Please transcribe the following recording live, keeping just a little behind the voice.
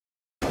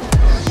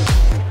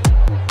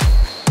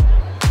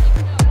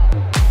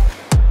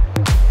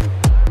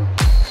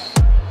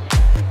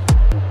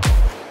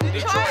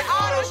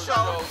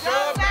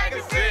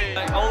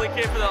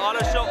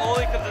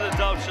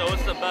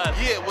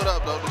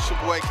What up? This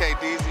your boy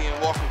Deezy and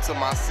welcome to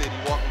my city.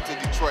 Welcome to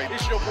Detroit.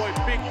 It's your boy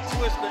Big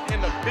Twista in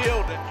the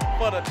building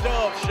for the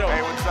DUB show. Hey,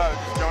 what's up?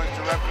 This is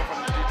Jerebko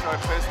from the Detroit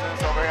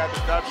Pistons over here at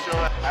the DUB show.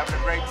 Having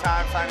a great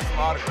time signing some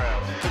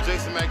autographs.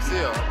 This is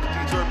Maxiell,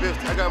 Detroit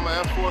Pistons. I got my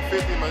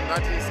F450, my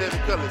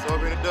 1970 colors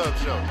over in the DUB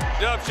show.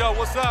 DUB show,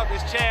 what's up?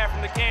 It's Chad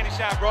from the Candy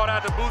Shop. Brought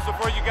out the booster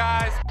for you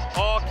guys.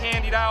 All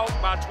candied out,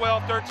 about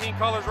 12, 13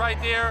 colors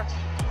right there.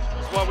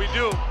 That's what we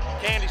do,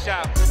 Candy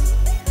Shop.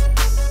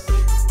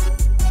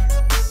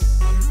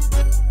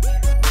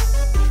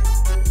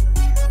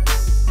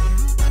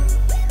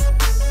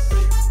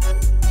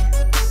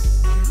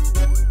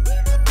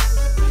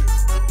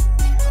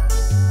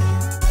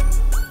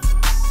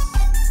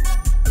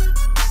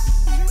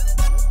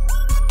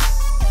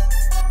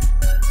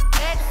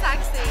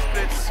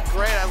 It's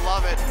great, I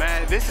love it.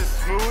 Man, this is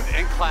smooth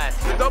and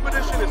classy. The DUB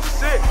Edition is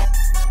sick.